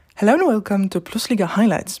Hello and welcome to PlusLiga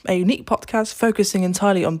Highlights, a unique podcast focusing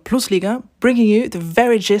entirely on PlusLiga, bringing you the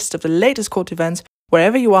very gist of the latest court events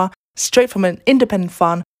wherever you are, straight from an independent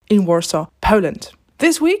fan in Warsaw, Poland.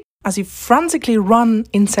 This week, as you frantically run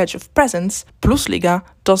in search of presents, PlusLiga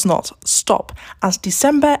does not stop, as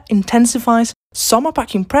December intensifies. Some are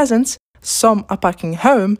packing presents, some are packing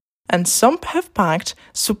home, and some have packed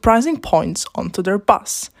surprising points onto their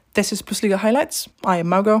bus. This is PlusLiga Highlights. I am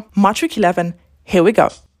Maugo. Match week 11. Here we go.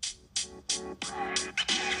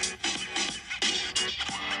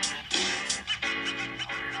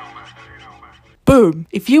 Boom!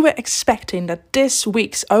 If you were expecting that this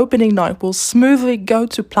week's opening night will smoothly go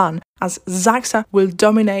to plan, as Zaksa will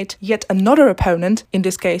dominate yet another opponent, in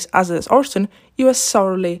this case AZS Olsztyn, you are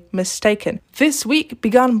sorely mistaken. This week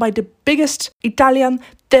began by the biggest Italian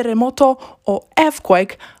terremoto or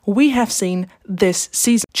earthquake we have seen this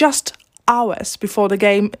season. Just hours before the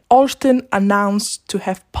game, Olsztyn announced to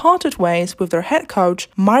have parted ways with their head coach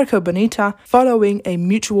Marco Bonita following a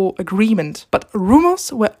mutual agreement. But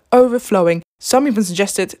rumours were overflowing. Some even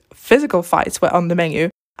suggested physical fights were on the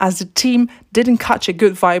menu, as the team didn't catch a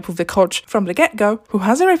good vibe with the coach from the get-go, who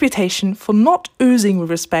has a reputation for not oozing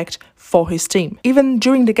with respect for his team. Even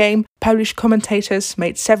during the game, Polish commentators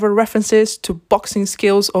made several references to boxing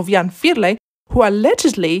skills of Jan Firlej, who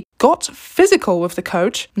allegedly got physical with the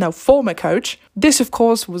coach, now former coach. This, of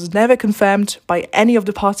course, was never confirmed by any of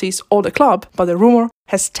the parties or the club, but the rumour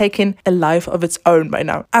has taken a life of its own by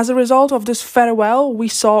now. As a result of this farewell, we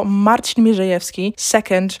saw Marcin Mierzejewski,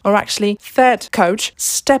 second, or actually third coach,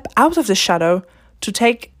 step out of the shadow to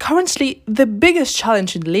take currently the biggest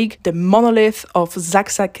challenge in the league, the monolith of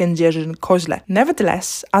Zaksa Kędzierzyn-Koźle.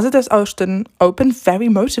 Nevertheless, AZS Olsztyn opened very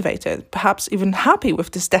motivated, perhaps even happy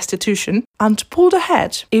with this destitution, and pulled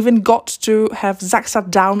ahead, even got to have Zaksa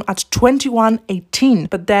down at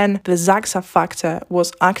 21-18, but then the Zaksa factor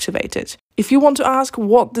was activated. If you want to ask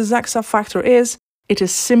what the Zaksa factor is, it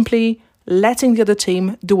is simply letting the other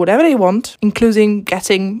team do whatever they want, including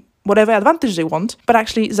getting whatever advantage they want, but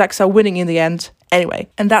actually Zaksa winning in the end anyway.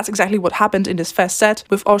 And that's exactly what happened in this first set,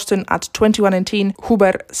 with Olsztyn at 21-18.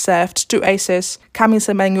 Huber served two aces, Kamil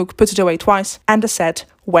Semeniuk put it away twice, and the set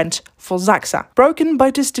went for Zaksa. Broken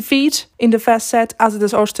by this defeat in the first set,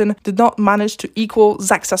 AZS Olsztyn did not manage to equal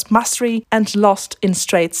Zaksa's mastery and lost in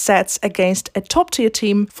straight sets against a top-tier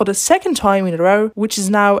team for the second time in a row, which is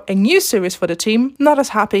now a new series for the team, not as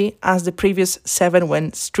happy as the previous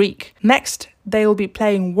 7-win streak. Next, they will be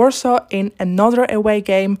playing Warsaw in another away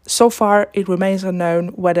game. So far, it remains unknown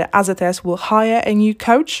whether AZS will hire a new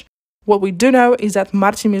coach. What we do know is that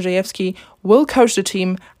Marcin Mierzejewski will coach the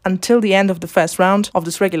team until the end of the first round of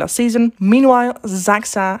this regular season. Meanwhile,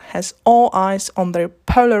 Zaksa has all eyes on their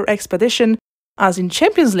polar expedition, as in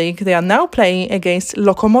Champions League they are now playing against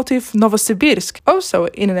Lokomotiv Novosibirsk, also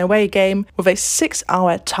in an away game with a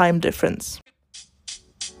 6-hour time difference.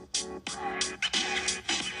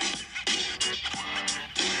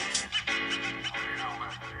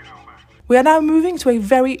 We are now moving to a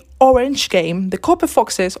very orange game. The Copper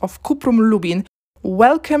Foxes of Cuprum Lubin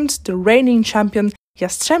welcomed the reigning champion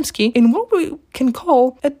Jastrzębski in what we can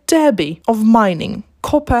call a derby of mining,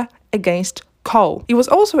 copper against coal. It was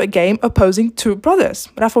also a game opposing two brothers,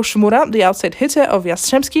 Rafał Szymura, the outside hitter of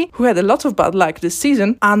Jastrzębski, who had a lot of bad luck this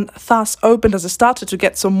season and thus opened as a starter to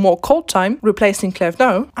get some more court time, replacing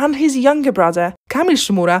Klevno, and his younger brother, Kamil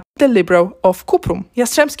Szymura, the libero of Cuprum.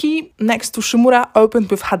 Jastrzębski, next to Szymura,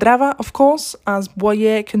 opened with Hadrawa, of course, as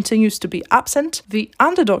Boyer continues to be absent. The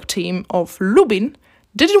underdog team of Lubin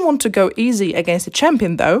didn't want to go easy against the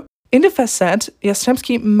champion, though. In the first set,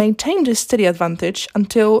 Jastrzębski maintained his steady advantage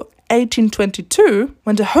until 18-22,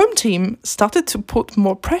 when the home team started to put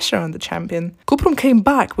more pressure on the champion. Cuprum came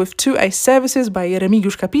back with two ace services by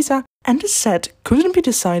Remigiusz Kapisa, and the set couldn't be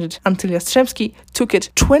decided until Jastrzębski took it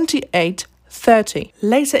 28-30.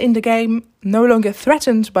 Later in the game, no longer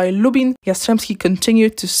threatened by Lubin, Jastrzębski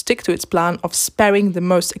continued to stick to its plan of sparing the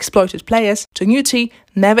most exploited players. Toniuti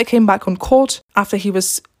never came back on court after he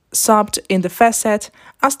was subbed in the first set,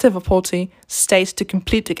 as Tevoporti stayed to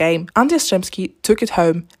complete the game, and Jastrzębski took it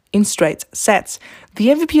home in straight sets. The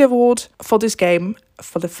MVP award for this game,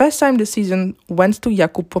 for the first time this season, went to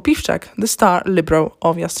Jakub Popiwczak, the star libero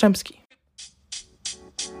of Jastrzębski.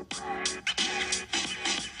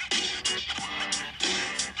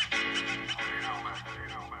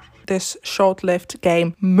 This short-lived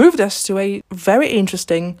game moved us to a very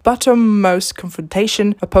interesting bottom-most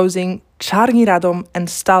confrontation opposing Czarni Radom and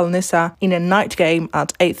Stal Nysa in a night game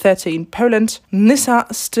at 8:30 in Poland. Nysa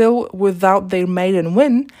still without their maiden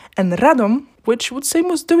win, and Radom which would seem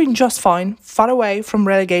was doing just fine, far away from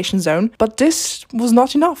relegation zone, but this was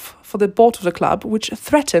not enough for the board of the club, which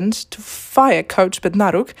threatened to fire coach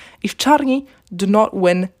Bednaruk if Czarni do not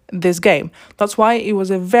win this game. That's why it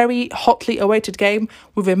was a very hotly awaited game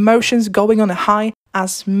with emotions going on a high,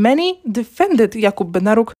 as many defended Jakub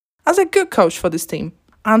Bednaruk as a good coach for this team.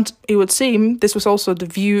 And it would seem this was also the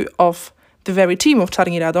view of the very team of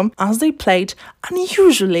Czarni Radom, as they played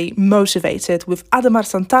unusually motivated with Ademar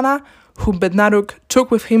Santana, whom Bednaruk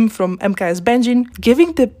took with him from MKS Będzin,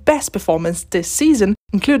 giving the best performance this season,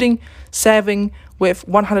 including serving with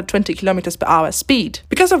 120 km/h speed.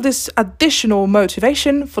 Because of this additional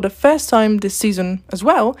motivation, for the first time this season as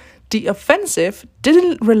well, the offensive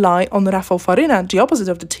didn't rely on Rafał Faryna, the opposite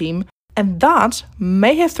of the team, and that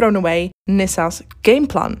may have thrown away Nysa's game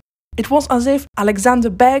plan. It was as if Alexander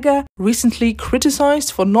Berger, recently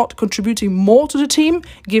criticized for not contributing more to the team,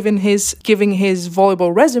 giving his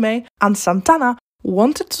volleyball resume, and Santana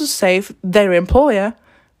wanted to save their employer,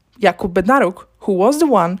 Jakub Bednaruk, who was the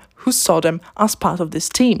one who saw them as part of this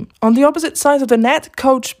team. On the opposite side of the net,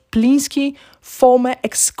 coach Pliński, former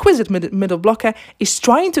exquisite middle blocker, is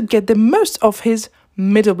trying to get the most of his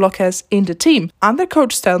middle blockers in the team. Under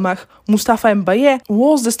coach Stelmach, Mustafa Mbaye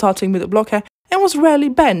was the starting middle blocker and was rarely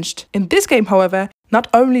benched. In this game, however, not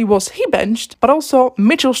only was he benched, but also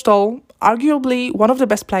Mitchell Stoll, arguably one of the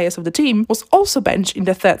best players of the team, was also benched in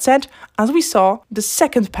the third set, as we saw the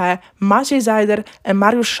second pair, Maciej Zajder and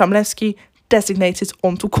Mariusz Szamlewski, designated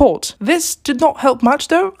onto court. This did not help much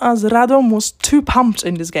though, as Radom was too pumped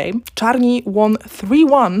in this game. Czarni won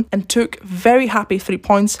 3-1 and took very happy 3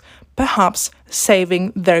 points, perhaps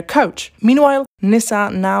saving their coach. Meanwhile,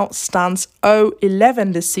 Nysa now stands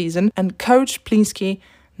 0-11 this season, and coach Pliński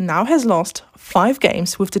now has lost 5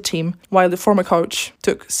 games with the team, while the former coach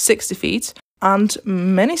took 6 defeats, and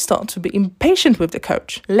many start to be impatient with the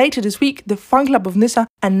coach. Later this week, the fan club of Nysa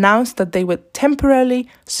announced that they were temporarily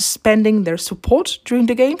suspending their support during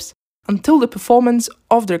the games until the performance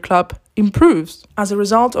of their club improves. As a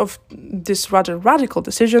result of this rather radical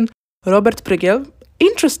decision, Robert Prygiel,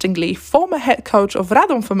 interestingly former head coach of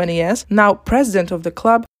Radom for many years, now president of the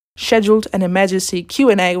club, scheduled an emergency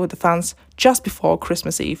Q&A with the fans just before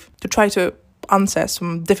Christmas Eve to try to answer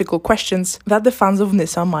some difficult questions that the fans of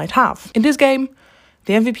Nysa might have. In this game,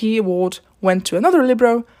 the MVP award went to another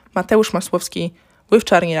libero, Mateusz Masłowski, with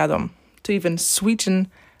Czarni Radom, to even sweeten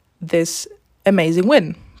this amazing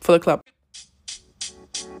win for the club.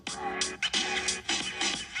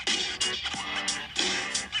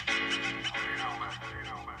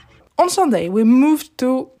 On Sunday, we moved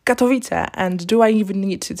to Katowice, and do I even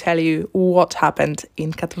need to tell you what happened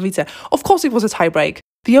in Katowice? Of course, it was a tiebreak.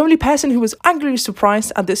 The only person who was angrily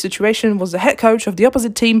surprised at this situation was the head coach of the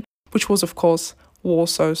opposite team, which was, of course,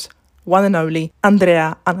 Warsaw's one and only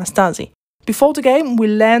Andrea Anastasi. Before the game, we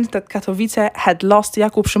learned that Katowice had lost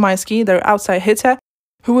Jakub Szymański, their outside hitter,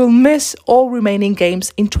 who will miss all remaining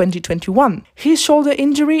games in 2021. His shoulder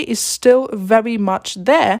injury is still very much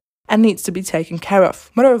there and needs to be taken care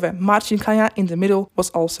of. Moreover, Marcin Kania in the middle was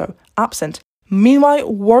also absent. Meanwhile,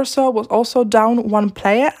 Warsaw was also down one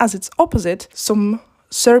player, as its opposite, some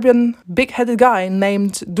Serbian big-headed guy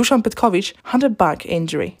named Dusan Petkovic, had a back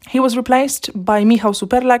injury. He was replaced by Michał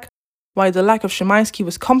Superlak, while the lack of Szymański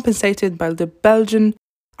was compensated by the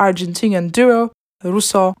Belgian-Argentinian duo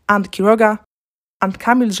Russo and Quiroga, and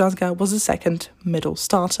Kamil Drzazga was the second middle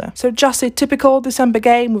starter. So just a typical December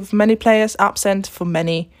game with many players absent for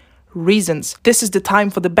many reasons. This is the time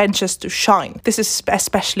for the benches to shine. This is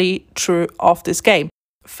especially true of this game.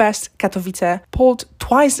 First, Katowice pulled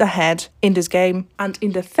twice ahead in this game, and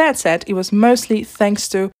in the third set, it was mostly thanks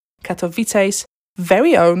to Katowice's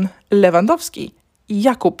very own Lewandowski,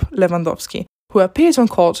 Jakub Lewandowski, who appeared on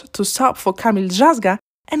court to sub for Kamil Drzazga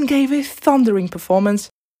and gave a thundering performance.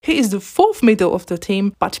 He is the fourth middle of the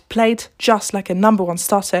team, but played just like a number one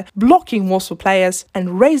starter, blocking Warsaw players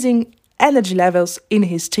and raising energy levels in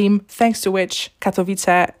his team, thanks to which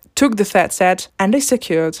Katowice took the third set and they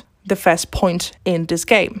secured the first point in this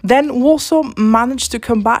game. Then Warsaw managed to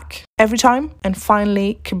come back every time and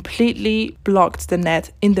finally completely blocked the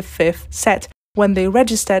net in the fifth set, when they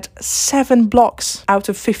registered 7 blocks out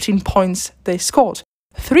of 15 points they scored,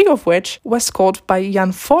 3 of which were scored by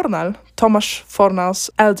Jan Fornal, Tomasz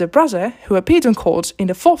Fornal's elder brother, who appeared on court in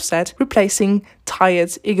the fourth set, replacing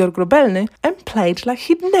tired Igor Grobelny, and played like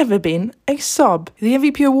he'd never been a sub. The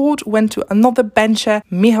MVP award went to another bencher,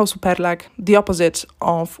 Michał Superlak, the opposite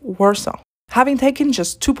of Warsaw. Having taken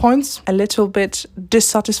just 2 points, a little bit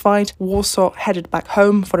dissatisfied, Warsaw headed back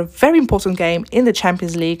home for a very important game in the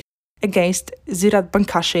Champions League against Ziraat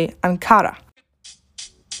Bankashi Ankara.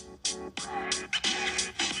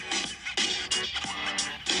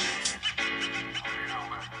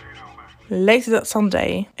 later that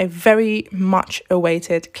Sunday, a very much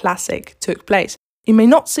awaited classic took place. It may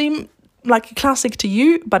not seem like a classic to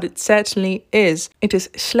you, but it certainly is. It is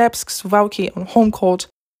Ślepsk Suwałki on home court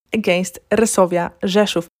against Resovia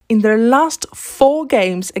Rzeszów. In their last 4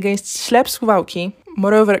 games against Ślepsk Suwałki,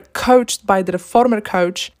 moreover coached by their former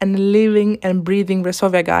coach and living and breathing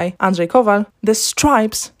Resovia guy Andrzej Kowal, the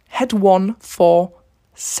Stripes had won 4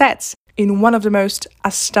 sets in one of the most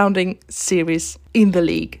astounding series in the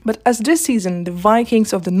league. But as this season the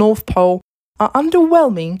Vikings of the North Pole are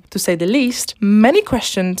underwhelming, to say the least, many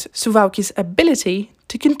questioned Suwałki's ability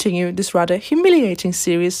to continue this rather humiliating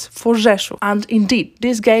series for Rzeszów. And indeed,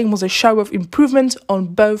 this game was a show of improvement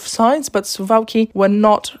on both sides, but Suwałki were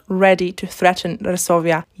not ready to threaten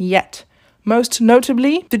Resovia yet. Most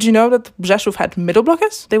notably, did you know that Rzeszów had middle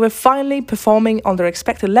blockers? They were finally performing on their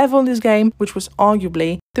expected level in this game, which was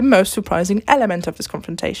arguably the most surprising element of this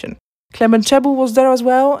confrontation. Klemen Czebul was there as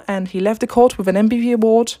well, and he left the court with an MVP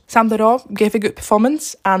award. Sam Dero gave a good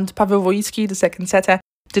performance, and Paweł Wojicki, the second setter,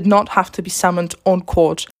 did not have to be summoned on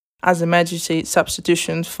court as emergency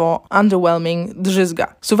substitution for underwhelming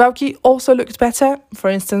Drzyzga. Suwałki also looked better. For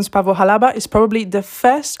instance, Paweł Halaba is probably the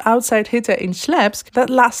first outside hitter in Ślepsk that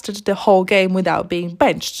lasted the whole game without being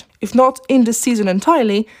benched. If not in the season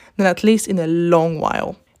entirely, then at least in a long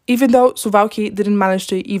while. Even though Suwałki didn't manage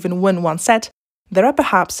to even win one set, there are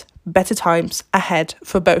perhaps better times ahead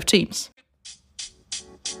for both teams.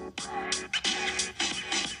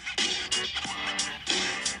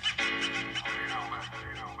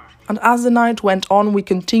 And as the night went on, we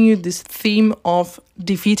continued this theme of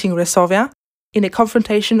defeating Resovia in a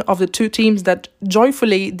confrontation of the two teams that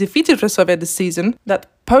joyfully defeated Resovia this season. That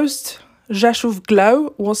post-Rzeszów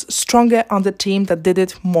glow was stronger on the team that did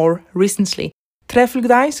it more recently. Trefl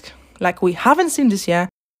Gdańsk, like we haven't seen this year,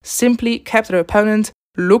 simply kept their opponent,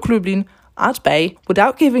 Luk Lublin, at bay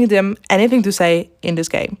without giving them anything to say in this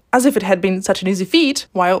game. As if it had been such an easy feat,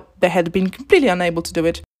 while they had been completely unable to do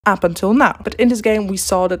it up until now. But in this game we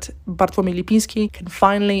saw that Bartłomiej Lipiński can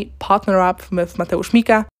finally partner up with Mateusz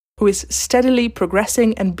Mika, who is steadily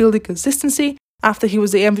progressing and building consistency after he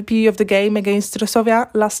was the MVP of the game against Resovia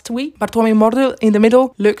last week. Bartłomiej Mordyl in the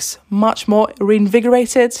middle looks much more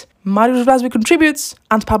reinvigorated. Mariusz Wlazły contributes,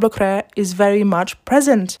 and Pablo Kre is very much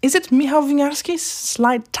present. Is it Michał Winiarski's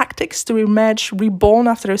slight tactics to emerge reborn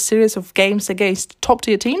after a series of games against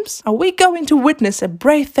top-tier teams? Are we going to witness a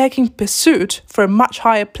breathtaking pursuit for a much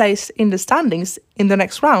higher place in the standings in the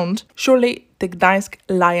next round? Surely the Gdańsk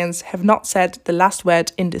Lions have not said the last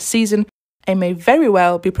word in this season and may very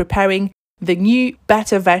well be preparing the new,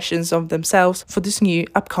 better versions of themselves for this new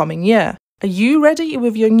upcoming year. Are you ready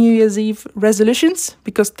with your New Year's Eve resolutions?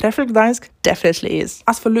 Because Trefl Gdańsk definitely is.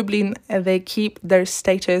 As for Lublin, they keep their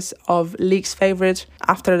status of league's favourite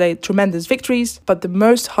after their tremendous victories, but the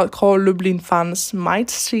most hardcore Lublin fans might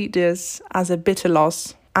see this as a bitter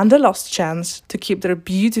loss and a lost chance to keep their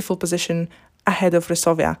beautiful position ahead of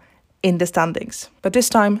Resovia in the standings. But this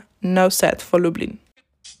time, no set for Lublin.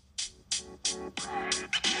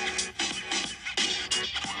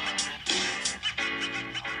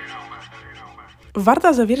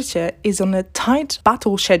 Warta Zawiercie is on a tight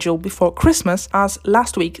battle schedule before Christmas, as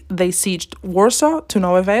last week they sieged Warsaw to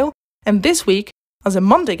no avail, and this week, as a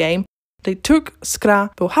Monday game, they took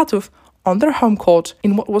Skra Bełchatów on their home court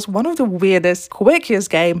in what was one of the weirdest, quirkiest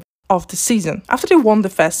game of the season. After they won the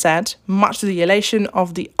first set, much to the elation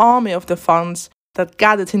of the army of the fans that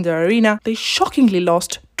gathered in the arena, they shockingly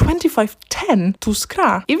lost 25-10 to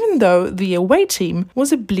Skra, even though the away team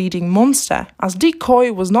was a bleeding monster. As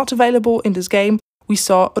Decoy was not available in this game, we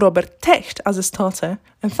saw Robert Techt as a starter,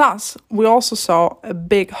 and thus we also saw a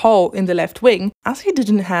big hole in the left wing, as he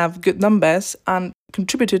didn't have good numbers and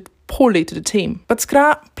contributed poorly to the team. But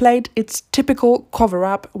Skra played its typical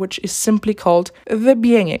cover-up, which is simply called the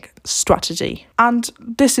Bieniek strategy. And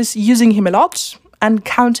this is using him a lot and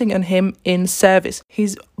counting on him in service.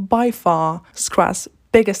 He's by far Skra's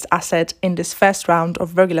biggest asset in this first round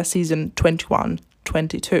of regular season 21-22.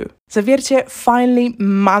 Zawiercie finally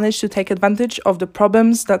managed to take advantage of the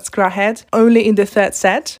problems that Skra had only in the third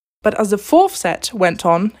set, but as the fourth set went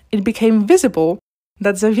on, it became visible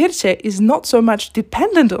that Zawiercie is not so much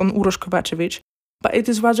dependent on Uroš Kovačević, but it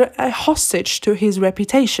is rather a hostage to his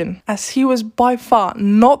reputation, as he was by far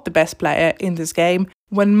not the best player in this game.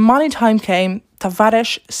 When money time came,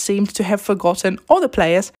 Tavares seemed to have forgotten all the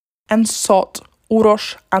players and sought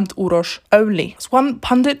Uroš and Uroš only. As one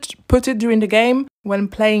pundit put it during the game, when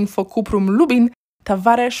playing for Kuprum Lubin,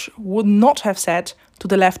 Tavares would not have set to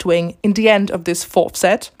the left wing in the end of this fourth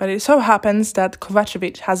set, but it so happens that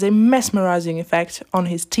Kovačević has a mesmerizing effect on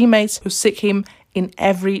his teammates who seek him in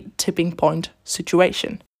every tipping point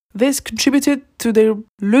situation. This contributed to their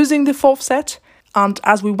losing the fourth set, and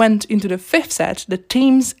as we went into the fifth set, the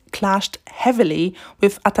teams clashed heavily,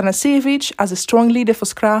 with Atanasiewicz as a strong leader for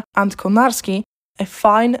Skra and Konarski a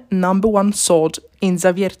fine number one sword in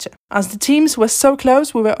Zawiercie. As the teams were so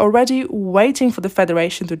close, we were already waiting for the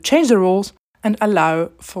federation to change the rules and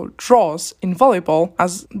allow for draws in volleyball,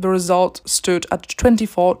 as the result stood at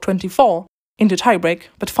 24-24 in the tiebreak.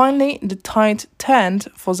 But finally, the tide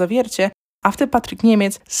turned for Zawiercie after Patryk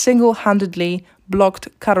Niemiec single-handedly blocked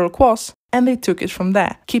Karol Kłos, and they took it from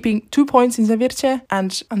there, keeping 2 points in Zawiercie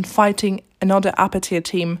and fighting another upper-tier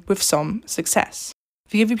team with some success.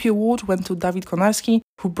 The MVP award went to Dawid Konarski,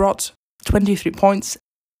 who brought 23 points,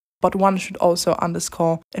 but one should also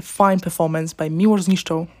underscore a fine performance by Miłosz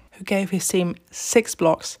Zniszczał, who gave his team 6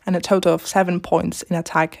 blocks and a total of 7 points in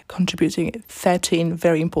attack, contributing 13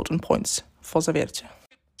 very important points for Zawiercie.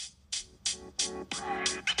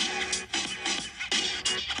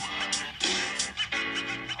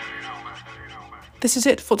 This is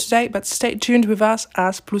it for today, but stay tuned with us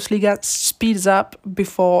as PlusLiga speeds up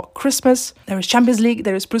before Christmas. There is Champions League,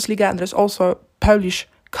 there is PlusLiga, and there's also Polish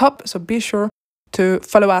Cup, so be sure to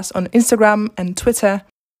follow us on Instagram and Twitter,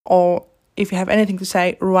 or if you have anything to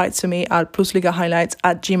say, write to me at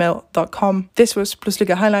plusligahighlights@gmail.com. This was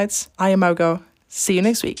PlusLiga Highlights. I am Margot. See you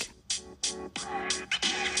next week.